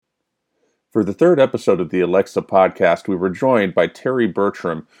For the third episode of the Alexa podcast, we were joined by Terry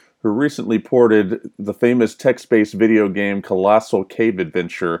Bertram, who recently ported the famous text-based video game Colossal Cave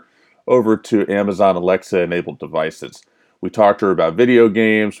Adventure over to Amazon Alexa-enabled devices. We talked to her about video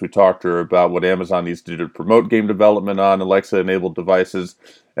games, we talked to her about what Amazon needs to do to promote game development on Alexa-enabled devices,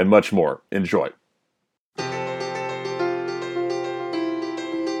 and much more. Enjoy.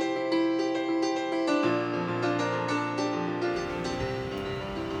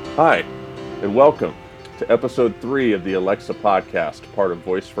 Hi, and welcome to episode 3 of the Alexa podcast, part of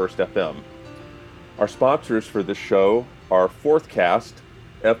Voice First FM. Our sponsors for this show are Fourthcast,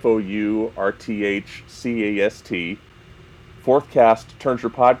 Fourthcast. Fourthcast turns your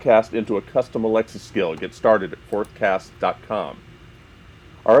podcast into a custom Alexa skill. Get started at fourthcast.com.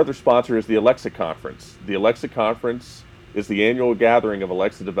 Our other sponsor is the Alexa Conference. The Alexa Conference is the annual gathering of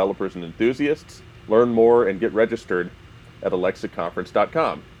Alexa developers and enthusiasts. Learn more and get registered at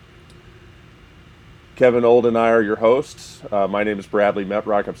alexaconference.com. Kevin Old and I are your hosts. My name is Bradley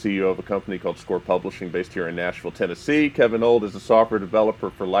Metrock. I'm CEO of a company called Score Publishing based here in Nashville, Tennessee. Kevin Old is a software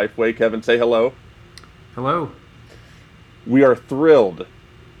developer for Lifeway. Kevin, say hello. Hello. We are thrilled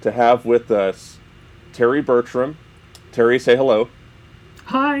to have with us Terry Bertram. Terry, say hello.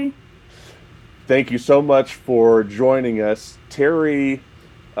 Hi. Thank you so much for joining us. Terry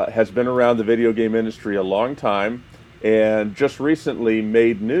has been around the video game industry a long time and just recently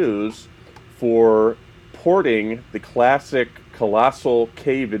made news for porting the classic Colossal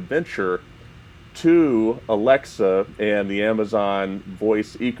Cave Adventure to Alexa and the Amazon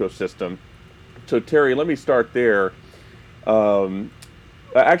voice ecosystem. So Terry, let me start there.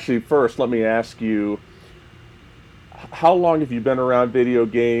 Actually, first, let me ask you, how long have you been around video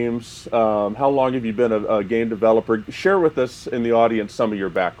games? How long have you been a game developer? Share with us in the audience some of your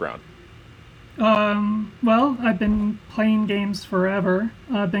background. Well, I've been playing games forever.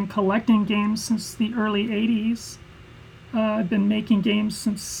 I've been collecting games since the early 80s. I've been making games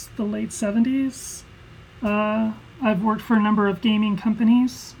since the late 70s. I've worked for a number of gaming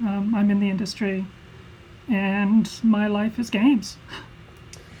companies. I'm in the industry, and my life is games.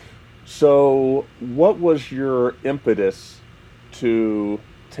 So, what was your impetus to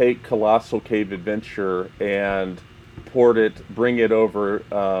take Colossal Cave Adventure and bring it over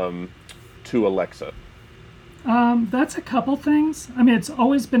to Alexa? That's a couple things. I mean, it's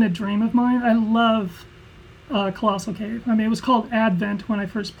always been a dream of mine. I love Colossal Cave. I mean, it was called Advent when I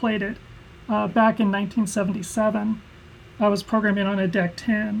first played it back in 1977. I was programming on a DEC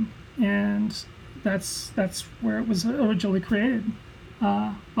 10, and that's where it was originally created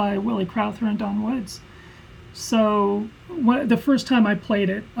by Willie Crowther and Don Woods. So the first time I played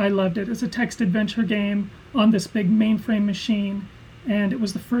it, I loved it. It's a text adventure game on this big mainframe machine. And it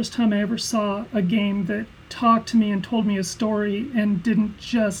was the first time I ever saw a game that talked to me and told me a story and didn't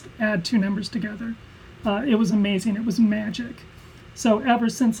just add two numbers together. It was amazing. It was magic. So ever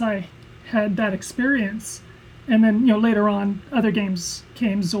since I had that experience, and then later on other games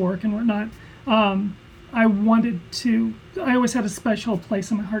came, Zork and whatnot, I always had a special place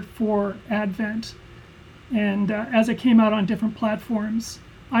in my heart for Advent. And as it came out on different platforms,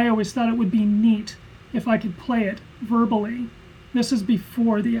 I always thought it would be neat if I could play it verbally. This is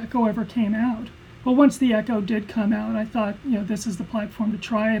before the Echo ever came out. But once the Echo did come out, I thought, this is the platform to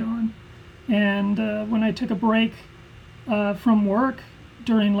try it on. And when I took a break from work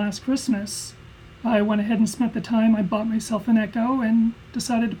during last Christmas, I went ahead and spent the time. I bought myself an Echo and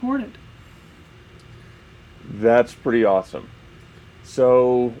decided to port it. That's pretty awesome.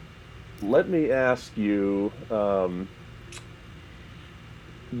 So let me ask you,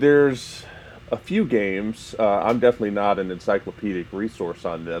 there's a few games, I'm definitely not an encyclopedic resource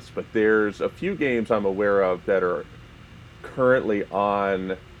on this, but there's a few games I'm aware of that are currently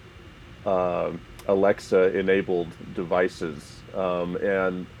on Alexa-enabled devices.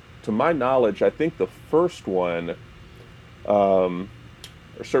 And to my knowledge, I think the first one, or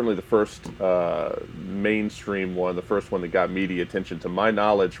certainly the first mainstream one, the first one that got media attention, to my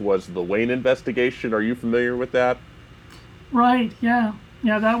knowledge, was the Wayne Investigation. Are you familiar with that? Right, yeah.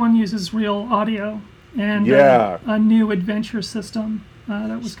 Yeah, that one uses real audio and a new adventure system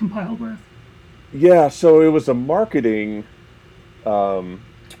that was compiled with. Yeah, so it was a marketing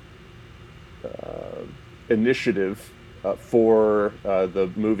initiative for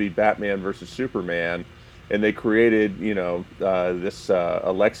the movie Batman versus Superman, and they created, this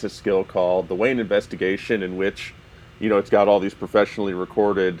Alexa skill called the Wayne Investigation, in which, it's got all these professionally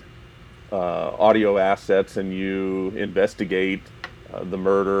recorded audio assets, and you investigate the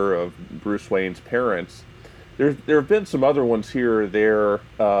murder of Bruce Wayne's parents. There have been some other ones here or there,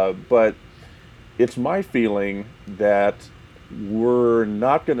 but it's my feeling that we're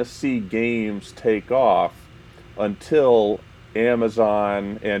not going to see games take off until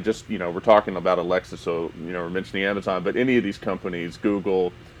Amazon, and just, we're talking about Alexa, so, we're mentioning Amazon, but any of these companies,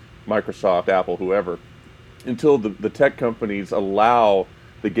 Google, Microsoft, Apple, whoever, until the tech companies allow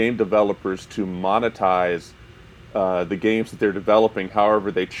the game developers to monetize the games that they're developing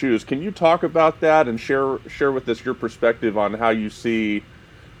however they choose. Can you talk about that and share with us your perspective on how you see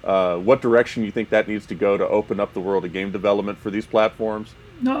what direction you think that needs to go to open up the world of game development for these platforms?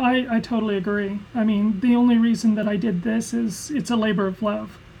 No, I totally agree. I mean, the only reason that I did this is it's a labor of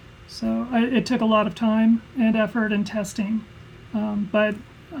love. So it took a lot of time and effort and testing, but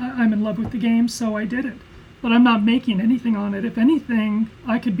I'm in love with the game, so I did it. But I'm not making anything on it. If anything,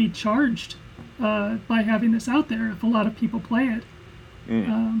 I could be charged by having this out there if a lot of people play it.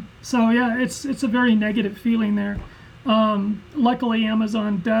 So yeah, it's a very negative feeling there. Luckily,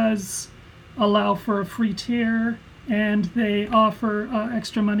 Amazon does allow for a free tier, and they offer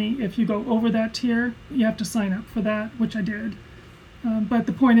extra money if you go over that tier. You have to sign up for that, which I did. But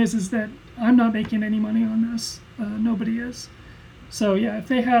the point is that I'm not making any money on this. Nobody is. So yeah, if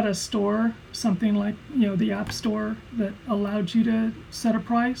they had a store, something like the App Store that allowed you to set a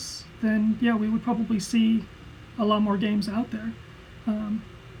price, then yeah, we would probably see a lot more games out there.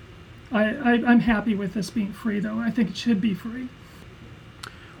 I'm happy with this being free, though. I think it should be free.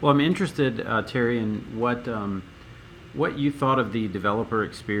 Well, I'm interested, Terry, in what you thought of the developer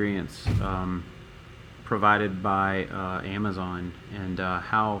experience provided by Amazon, and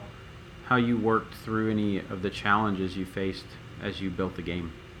how you worked through any of the challenges you faced as you built the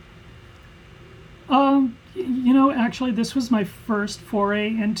game. Actually, this was my first foray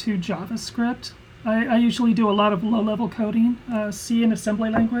into JavaScript. I usually do a lot of low-level coding, C and assembly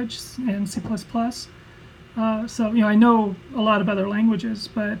language, and C++. So, I know a lot of other languages,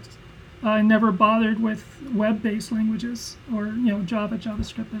 but I never bothered with web-based languages or, Java,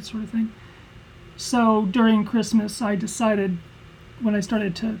 JavaScript, that sort of thing. So during Christmas, I decided when I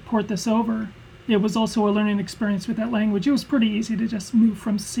started to port this over, it was also a learning experience with that language. It was pretty easy to just move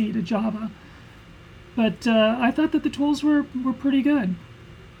from C to Java. But I thought that the tools were pretty good.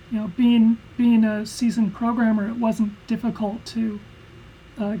 Being a seasoned programmer, it wasn't difficult to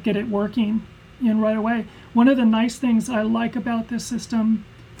get it working right away. One of the nice things I like about this system,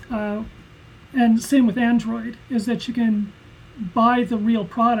 and same with Android, is that you can buy the real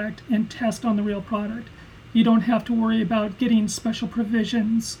product and test on the real product. You don't have to worry about getting special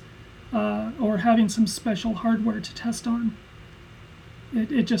provisions or having some special hardware to test on.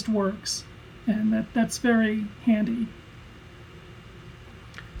 It just works, and that's very handy.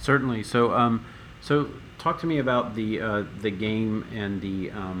 Certainly. So, so talk to me about the game and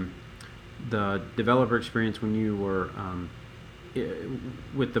the developer experience when you were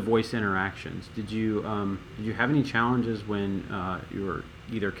with the voice interactions. Did you have any challenges when you were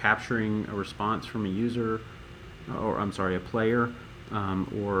either capturing a response from a user, or a player,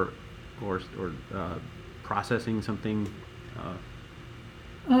 or processing something?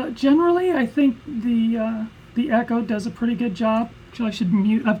 Generally, I think the Echo does a pretty good job. Actually, I should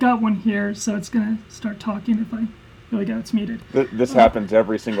mute. I've got one here, so it's going to start talking if I... There we go, it's muted. This happens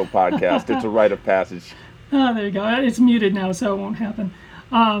every single podcast. It's a rite of passage. Oh, there you go. It's muted now, so it won't happen.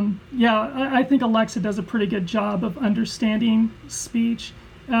 I think Alexa does a pretty good job of understanding speech.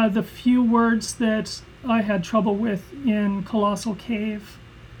 The few words that I had trouble with in Colossal Cave,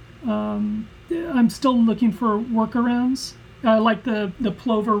 I'm still looking for workarounds. Like the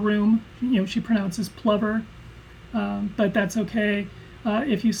plover room, she pronounces plover, but that's okay.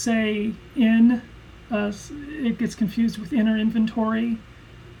 If you say in, it gets confused with inner inventory.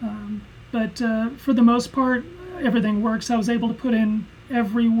 But for the most part, everything works. I was able to put in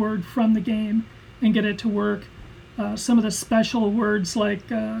every word from the game and get it to work. Some of the special words like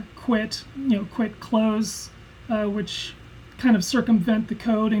quit, quit, close, which kind of circumvent the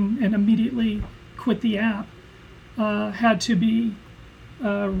code and immediately quit the app, had to be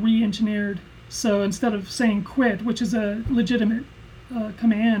re-engineered. So instead of saying quit, which is a legitimate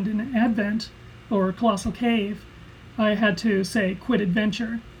command in Advent or Colossal Cave, I had to say quit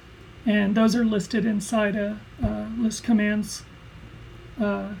adventure. And those are listed inside a list commands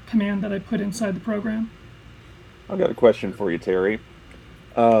command that I put inside the program. I've got a question for you, Terry.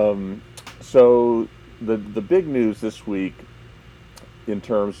 So the big news this week in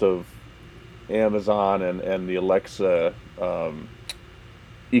terms of Amazon and the Alexa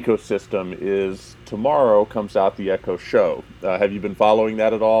ecosystem is tomorrow comes out the Echo Show. Have you been following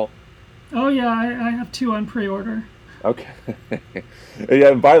that at all? Oh yeah, I have 2 on pre-order. Okay. Yeah,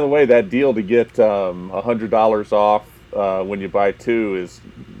 and by the way, that deal to get $100 off when you buy 2 is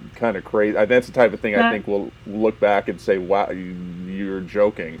kind of crazy. That's the type of thing I That think we'll look back and say, "Wow, you're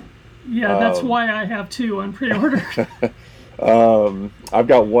joking." Yeah, that's why I have two on pre-order. I've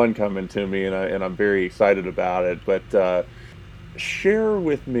got one coming to me, and I'm very excited about it. But share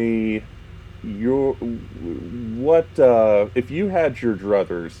with me your what if you had your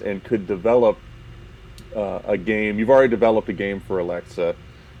druthers and could develop a game. You've already developed a game for Alexa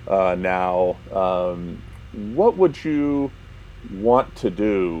now. What would you want to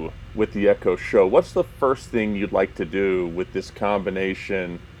do with the Echo Show? What's the first thing you'd like to do with this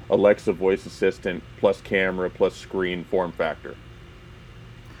combination Alexa voice assistant plus camera plus screen form factor?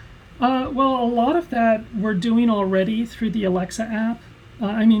 Well, a lot of that we're doing already through the Alexa app.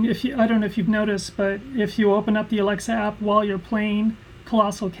 I mean, I don't know if you've noticed, but if you open up the Alexa app while you're playing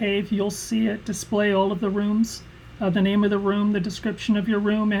Colossal Cave, you'll see it display all of the rooms, the name of the room, the description of your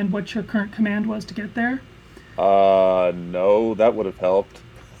room, and what your current command was to get there. No, that would have helped.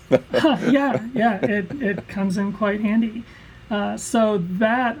 Yeah, it comes in quite handy. So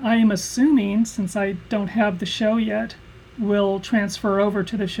that, I am assuming, since I don't have the show yet, will transfer over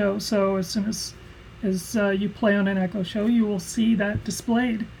to the show. So as soon as you play on an Echo Show, you will see that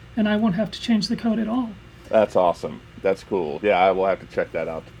displayed, and I won't have to change the code at all. That's awesome. That's cool. Yeah, I will have to check that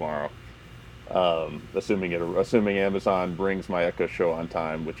out tomorrow. Assuming Amazon brings my Echo Show on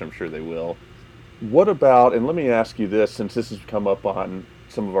time, which I'm sure they will. What about, and let me ask you this, since this has come up on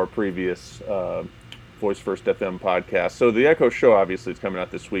some of our previous Voice First FM podcasts. So the Echo Show obviously is coming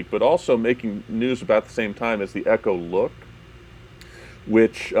out this week, but also making news about the same time as the Echo Look,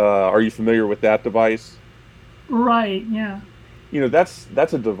 which, are you familiar with that device? Right, yeah.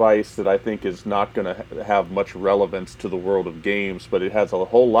 That's a device that I think is not going to have much relevance to the world of games, but it has a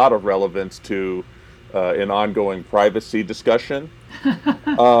whole lot of relevance to an ongoing privacy discussion.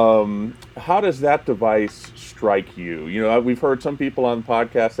 How does that device strike you? We've heard some people on the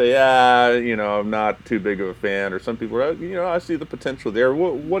podcast say, I'm not too big of a fan, or some people, I see the potential there.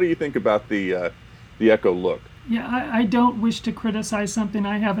 What do you think about the Echo Look? Yeah, I don't wish to criticize something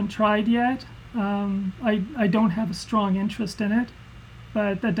I haven't tried yet. I don't have a strong interest in it,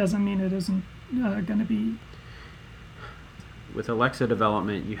 but that doesn't mean it isn't going to be. With Alexa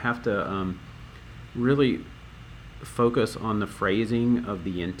development, you have to really focus on the phrasing of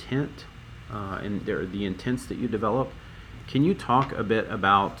the intent and the intents that you develop. Can you talk a bit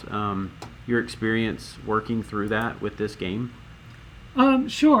about your experience working through that with this game?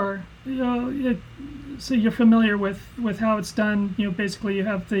 Sure. So you're familiar with how it's done. Basically you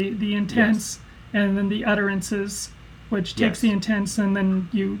have the intents, yes, and then the utterances, which takes, yes, the intents, and then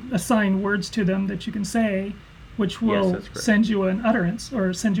you assign words to them that you can say, which will, yes, send you an utterance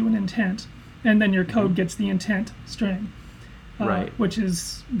or send you an intent, and then your code, mm-hmm, gets the intent string, right, which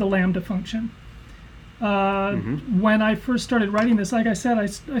is the Lambda function. Mm-hmm. When I first started writing this, like I said, I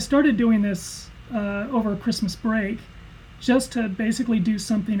started doing this over Christmas break, just to basically do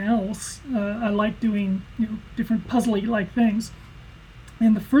something else. I like doing different puzzly like things.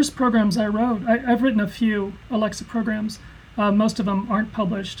 And the first programs I wrote, I've written a few Alexa programs. Most of them aren't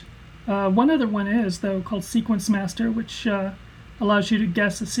published. One other one is, though, called Sequence Master, which allows you to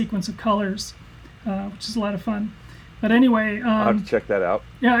guess a sequence of colors, which is a lot of fun. But anyway, I'll have to check that out.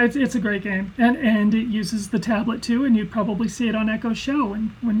 Yeah, it's a great game, and it uses the tablet too, and you'd probably see it on Echo Show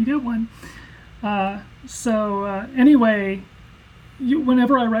when you get one. Anyway,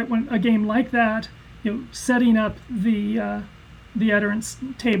 whenever I write a game like that, setting up the utterance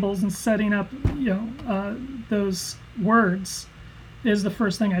tables and setting up those words is the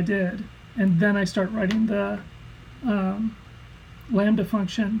first thing I did, and then I start writing the Lambda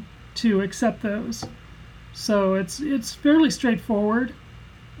function to accept those. So it's fairly straightforward,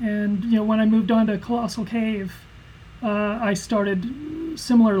 and when I moved on to Colossal Cave, I started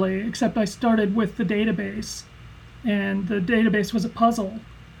similarly, except I started with the database, and the database was a puzzle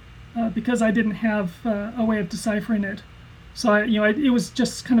because I didn't have a way of deciphering it. So it was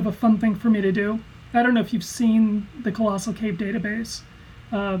just kind of a fun thing for me to do. I don't know if you've seen the Colossal Cave database,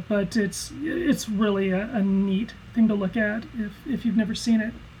 but it's really a neat thing to look at if you've never seen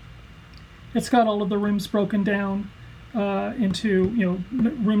it. It's got all of the rooms broken down into,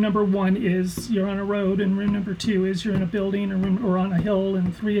 room number 1 is you're on a road, and room number 2 is you're in a building, or on a hill,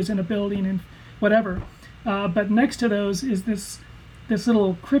 and 3 is in a building, and whatever. But next to those is this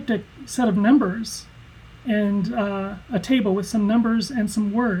little cryptic set of numbers, and a table with some numbers and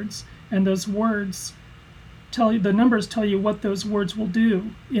some words, and those words the numbers tell you what those words will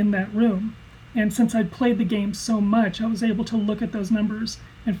do in that room. And since I'd played the game so much, I was able to look at those numbers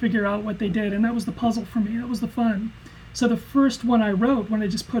and figure out what they did, and that was the puzzle for me. That was the fun. So the first one I wrote, when I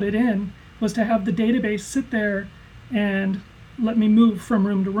just put it in, was to have the database sit there and let me move from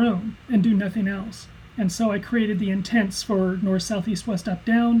room to room and do nothing else. And so I created the intents for north, south, east, west, up,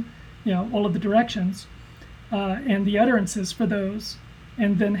 down, all of the directions, and the utterances for those,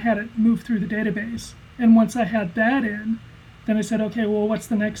 and then had it move through the database. And once I had that in, then I said, okay, well, what's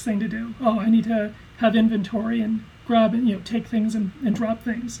the next thing to do? Oh, I need to have inventory and grab and take things and drop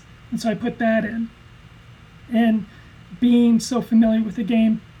things. And so I put that in. And being so familiar with the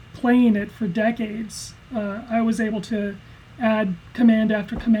game, playing it for decades, I was able to add command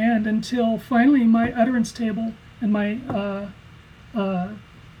after command until finally my utterance table and my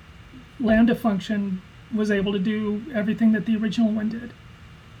Lambda function was able to do everything that the original one did.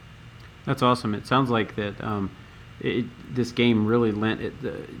 That's awesome. It sounds like that this game really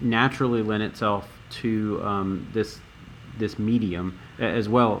naturally lent itself to this medium, as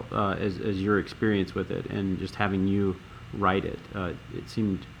well as your experience with it, and just having you write it. It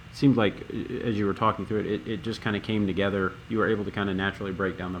seemed like as you were talking through it, it just kind of came together. You were able to kind of naturally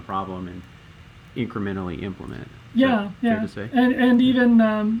break down the problem and incrementally implement. Yeah. Fair to say? And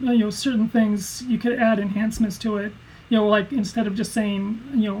even certain things you could add enhancements to it. Like instead of just saying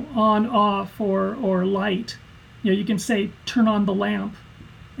on, off, or light, you can say turn on the lamp,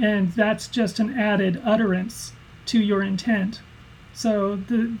 and that's just an added utterance to your intent. So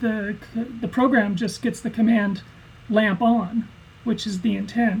the program just gets the command lamp on, which is the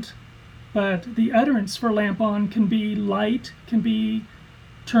intent, but the utterance for lamp on can be light, can be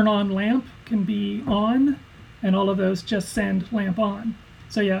turn on lamp, can be on, and all of those just send lamp on.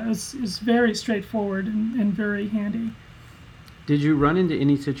 So yeah, it's very straightforward and very handy. Did you run into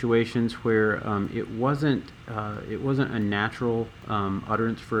any situations where it wasn't a natural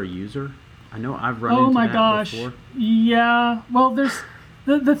utterance for a user? I know I've run into that gosh. Before. Yeah. Well, there's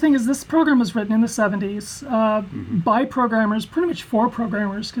the thing is, this program was written in the 70s by programmers, pretty much for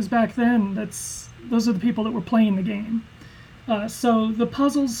programmers, because back then those are the people that were playing the game. So the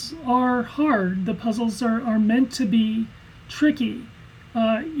puzzles are hard. The puzzles are meant to be tricky.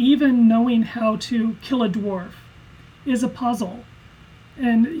 Even knowing how to kill a dwarf is a puzzle.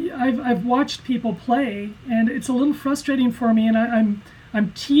 And I've watched people play, and it's a little frustrating for me, and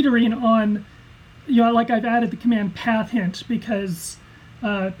I'm teetering on, like I've added the command path hint because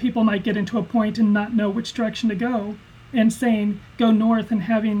people might get into a point and not know which direction to go, and saying go north and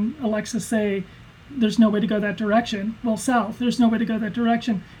having Alexa say there's no way to go that direction. Well, south, there's no way to go that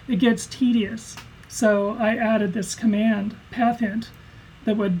direction. It gets tedious. So I added this command path hint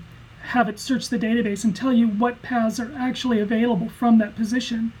that would have it search the database and tell you what paths are actually available from that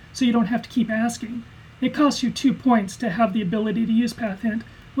position, so you don't have to keep asking. It costs you 2 points to have the ability to use path hint,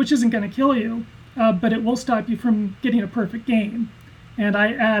 which isn't going to kill you, but it will stop you from getting a perfect game. And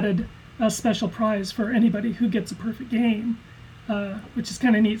I added a special prize for anybody who gets a perfect game, which is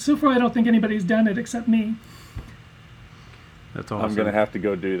kind of neat. So far, I don't think anybody's done it except me. That's awesome. I'm going to have to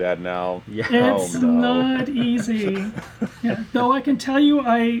go do that now. Yeah. It's not easy. Yeah. Though I can tell you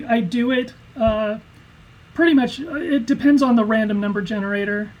I do it pretty much, it depends on the random number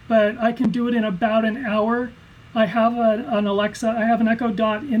generator, but I can do it in about an hour. I have an Alexa, I have an Echo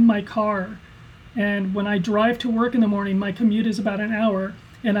Dot in my car, and when I drive to work in the morning, my commute is about an hour,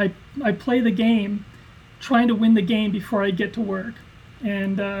 and I play the game, trying to win the game before I get to work.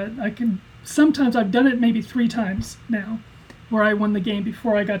 And sometimes I've done it maybe 3 times now, where I won the game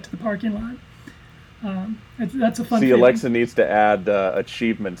before I got to the parking lot. That's a fun feeling. Alexa needs to add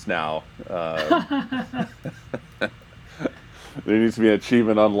achievements now. There needs to be an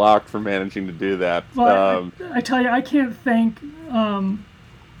achievement unlocked for managing to do that. Well, I tell you, I can't thank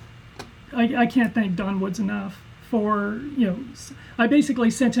I can't thank Don Woods enough for, I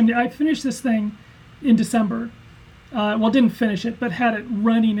basically sent him, I finished this thing in December. Didn't finish it, but had it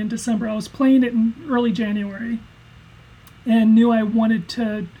running in December. I was playing it in early January and knew I wanted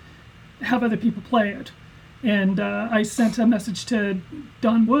to have other people play it. And I sent a message to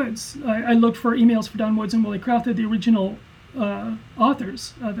Don Woods. I looked for emails for Don Woods and Willie Crowther, the original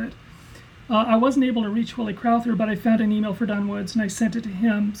authors of it. I wasn't able to reach Willie Crowther, but I found an email for Don Woods, and I sent it to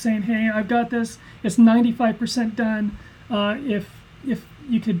him saying, hey, I've got this. It's 95% done. If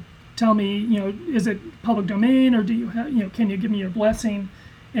you could tell me, is it public domain, or do you have, can you give me your blessing?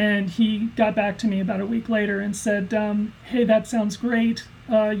 And he got back to me about a week later and said, hey, that sounds great.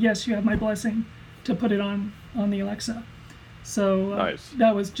 Yes, you have my blessing to put it on the Alexa. So nice.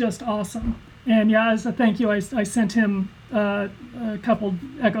 That was just awesome. And yeah, as a thank you, I sent him a couple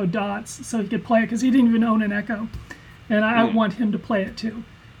Echo Dots so he could play it, because he didn't even own an Echo. And I want him to play it too,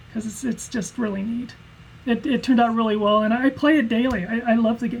 because it's just really neat. It turned out really well, and I play it daily. I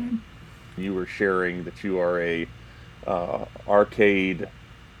love the game. You were sharing that you are a arcade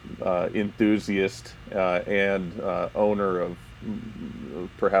enthusiast and owner of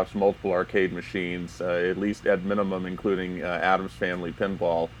perhaps multiple arcade machines, at least at minimum, including Adam's Family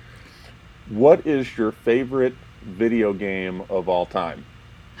Pinball. What is your favorite video game of all time?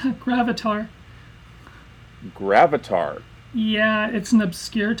 Gravatar. Gravatar. Yeah, it's an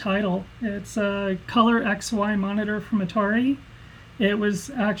obscure title. It's a color XY monitor from Atari. It was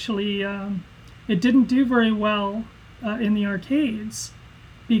actually, it didn't do very well in the arcades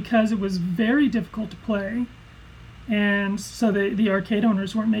because it was very difficult to play. And so the arcade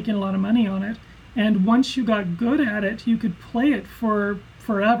owners weren't making a lot of money on it. And once you got good at it, you could play it for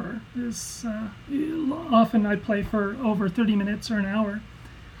forever. Often I'd play for over 30 minutes or an hour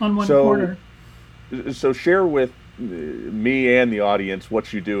on one quarter. So share with me and the audience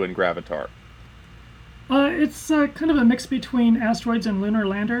what you do in Gravatar. It's kind of a mix between Asteroids and Lunar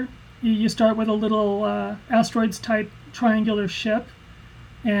Lander. You start with a little asteroids-type triangular ship,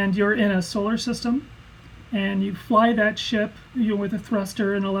 and you're in a solar system. And you fly that ship with a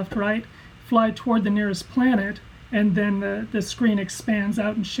thruster and a left-right, fly toward the nearest planet, and then the screen expands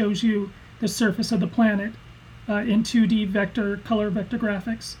out and shows you the surface of the planet in 2D color vector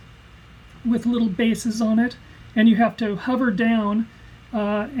graphics with little bases on it. And you have to hover down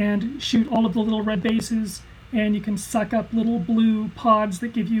and shoot all of the little red bases, and you can suck up little blue pods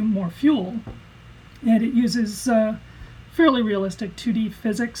that give you more fuel. And it uses fairly realistic 2D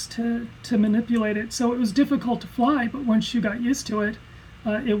physics to manipulate it. So it was difficult to fly, but once you got used to it,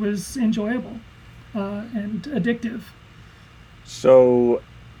 it was enjoyable and addictive. So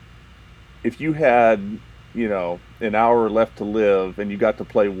if you had, an hour left to live and you got to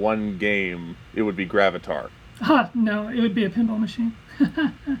play one game, it would be Gravatar. No, it would be a pinball machine.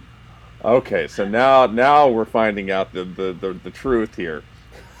 Okay, so now we're finding out the truth here.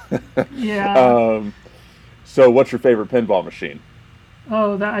 Yeah. So what's your favorite pinball machine?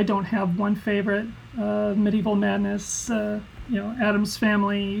 Oh, that I don't have one favorite. Medieval Madness, Adam's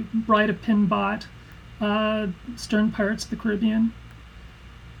Family, Bride of Pinbot, Stern Pirates of the Caribbean.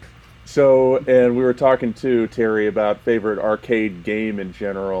 So, and we were talking to Terry about favorite arcade game in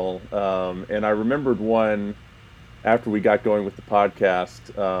general, and I remembered one after we got going with the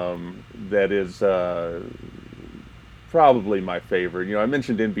podcast that is probably my favorite. I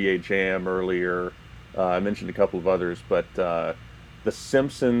mentioned NBA Jam earlier. I mentioned a couple of others, but the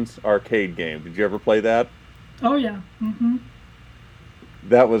Simpsons arcade game. Did you ever play that? Oh, yeah. Mm-hmm.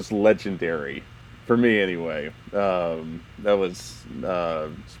 That was legendary, for me anyway. That was,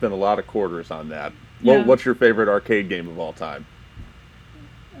 spent a lot of quarters on that. Yeah. What's your favorite arcade game of all time?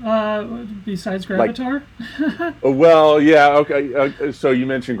 Besides Gravatar? Well, yeah, okay. So you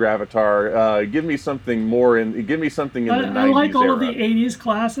mentioned Gravatar. Give me something more give me something in the 90s I like all era. of the 80s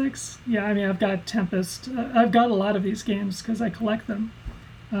classics. Yeah, I mean, I've got Tempest. I've got a lot of these games because I collect them.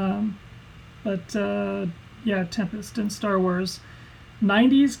 Yeah, Tempest and Star Wars.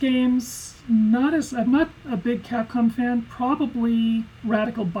 90s games, I'm not a big Capcom fan. Probably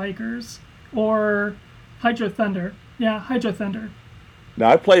Radical Bikers or Hydro Thunder. Yeah, Hydro Thunder. Now,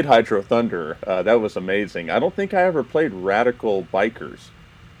 I played Hydro Thunder. That was amazing. I don't think I ever played Radical Bikers.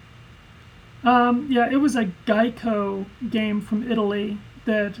 Yeah, it was a Geico game from Italy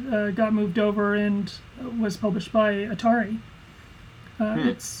that got moved over and was published by Atari.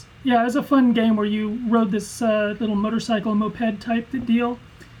 It's a fun game where you rode this little motorcycle moped type deal,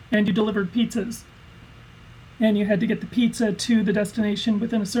 and you delivered pizzas. And you had to get the pizza to the destination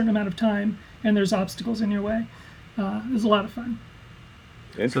within a certain amount of time, and there's obstacles in your way. It was a lot of fun.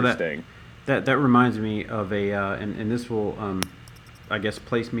 Interesting. So that reminds me of and this will, I guess,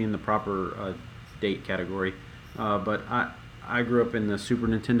 place me in the proper date category. But I grew up in the Super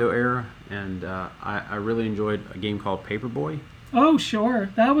Nintendo era, and I really enjoyed a game called Paperboy. Oh, sure.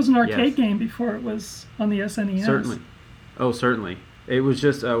 That was an arcade game before it was on the SNES. Certainly. Oh, certainly. It was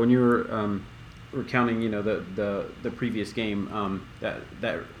just when you were recounting, the previous game,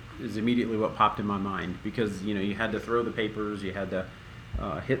 that is immediately what popped in my mind, because you had to throw the papers, you had to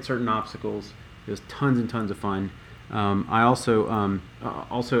hit certain obstacles. It was tons and tons of fun. I also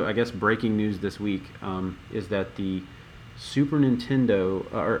I guess breaking news this week is that the Super Nintendo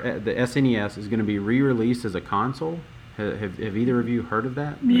or the SNES is going to be re-released as a console. Have either of you heard of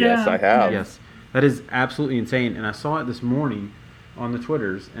that? Yeah. Yes, I have. Yes, that is absolutely insane. And I saw it this morning on the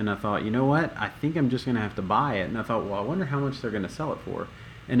Twitters, and I thought, you know what? I think I'm just going to have to buy it. And I thought, well, I wonder how much they're going to sell it for.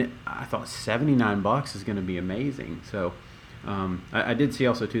 And I thought $79 is going to be amazing. So I did see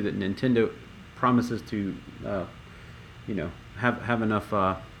also too that Nintendo promises to, have enough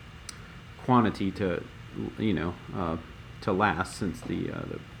quantity to, to last, since the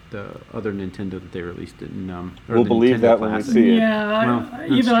other Nintendo that they released didn't. We'll believe Nintendo that when we Classic. see it. Yeah,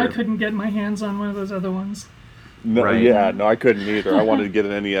 Well, even I true. couldn't get my hands on one of those other ones. No, Right. yeah, no, I couldn't either. I wanted to get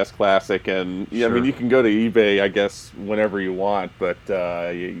an NES Classic, and yeah, I mean, Sure. you can go to eBay, I guess, whenever you want. But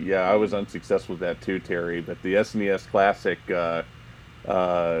yeah, I was unsuccessful with that too, Terry. But the SNES Classic,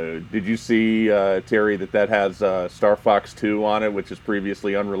 did you see, Terry, that has Star Fox 2 on it, which is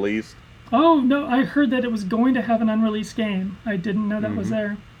previously unreleased? Oh no, I heard that it was going to have an unreleased game. I didn't know that was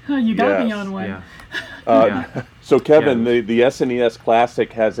there. Huh, you got me Yes. on one. Yeah. Uh, Yeah. so, Kevin, Yeah. the SNES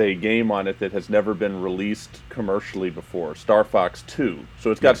Classic has a game on it that has never been released commercially before, Star Fox 2. So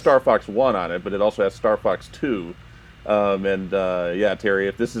it's got Yes. Star Fox 1 on it, but it also has Star Fox 2. And yeah, Terry,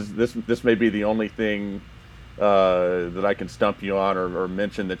 if this may be the only thing that I can stump you on or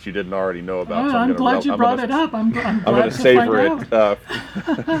mention that you didn't already know about. Oh, So I'm glad you brought gonna, it up. I'm I'm glad going to to savor find it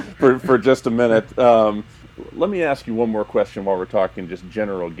out. for just a minute. Let me ask you one more question while we're talking just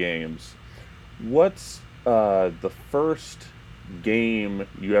general games. What's the first game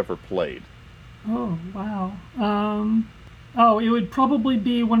you ever played? Oh wow. Oh, it would probably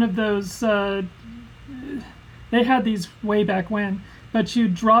be one of those. They had these way back when, but you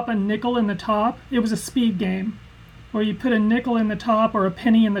drop a nickel in the top. It was a speed game, where you put a nickel in the top or a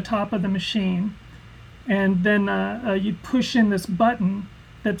penny in the top of the machine, and then you'd push in this button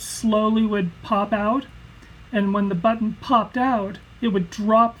that slowly would pop out, and when the button popped out, it would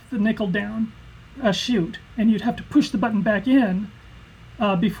drop the nickel down a chute, and you'd have to push the button back in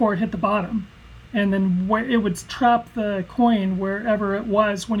before it hit the bottom, and then it would trap the coin wherever it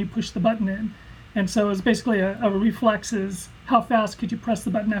was when you push the button in. And so it was basically a reflexes, how fast could you press the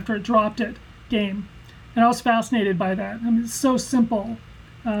button after it dropped it game. And I was fascinated by that. I mean, it's so simple,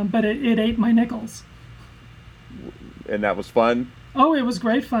 but it ate my nickels. And that was fun. Oh, it was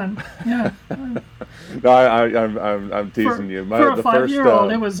great fun. Yeah. No, I'm teasing you. For a The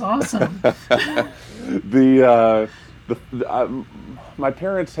 5-year-old, it was awesome. My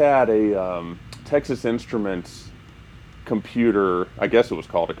parents had a Texas Instruments computer. I guess it was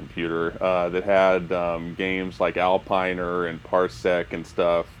called a computer that had games like Alpiner and Parsec and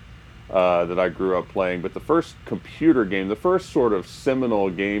stuff that I grew up playing. But the first computer game, the first sort of seminal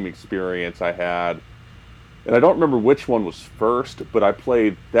game experience I had, and I don't remember which one was first, but I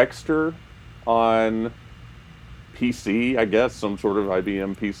played Dexter on PC, I guess, some sort of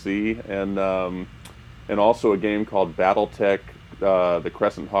IBM PC, and also a game called BattleTech, the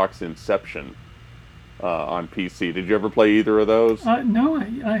Crescent Hawks Inception on PC. Did you ever play either of those? No,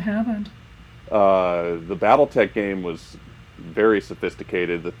 I haven't. The BattleTech game was very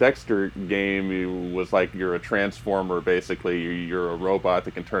sophisticated. The Dexter game was like you're a transformer, basically. You're a robot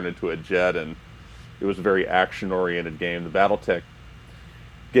that can turn into a jet, and it was a very action-oriented game. The BattleTech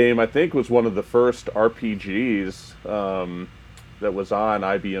game, I think, was one of the first RPGs that was on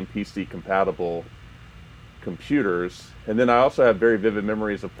IBM PC-compatible computers. And then I also have very vivid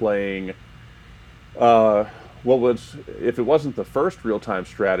memories of playing what was, if it wasn't the first real-time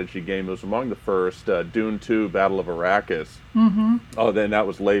strategy game, it was among the first, Dune 2 Battle of Arrakis. Mm-hmm. Oh, then that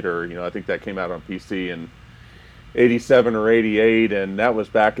was later. I think that came out on PC in 87 or 88, and that was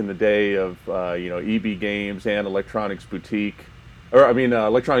back in the day of EB Games and Electronics Boutique,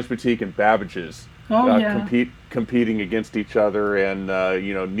 Electronics Boutique and Babbage's Oh, yeah. competing against each other, and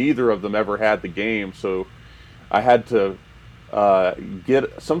neither of them ever had the game, so I had to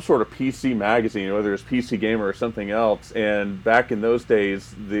get some sort of PC magazine, whether it's PC Gamer or something else. And back in those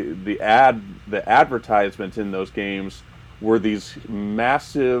days, the advertisements in those games were these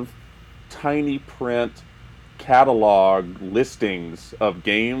massive, tiny print catalog listings of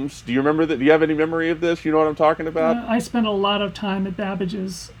games. Do you remember that? Do you have any memory of this? You know what I'm talking about? I spent a lot of time at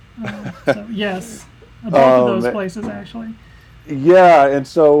Babbage's. So yes, both of those places actually. Yeah, and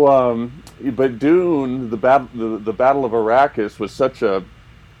so, but Dune, the Battle of Arrakis, was such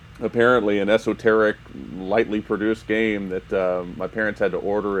apparently an esoteric, lightly produced game that my parents had to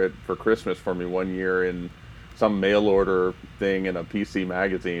order it for Christmas for me one year in some mail order thing in a PC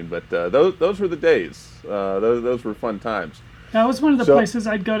magazine. But those were the days. Those were fun times. That was one of the places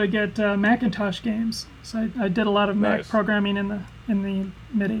I'd go to get Macintosh games. So I did a lot of Mac Nice. programming in the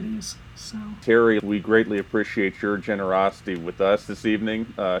mid '80s. So Terry, we greatly appreciate your generosity with us this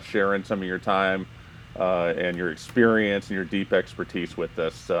evening, sharing some of your time and your experience and your deep expertise with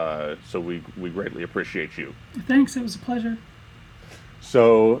us. So we greatly appreciate you. thanks. It was a pleasure.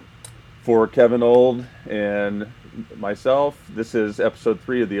 So for Kevin Old and myself, this is episode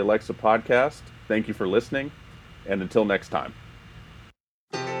 3 of the Alexa podcast. Thank you for listening, and until next time.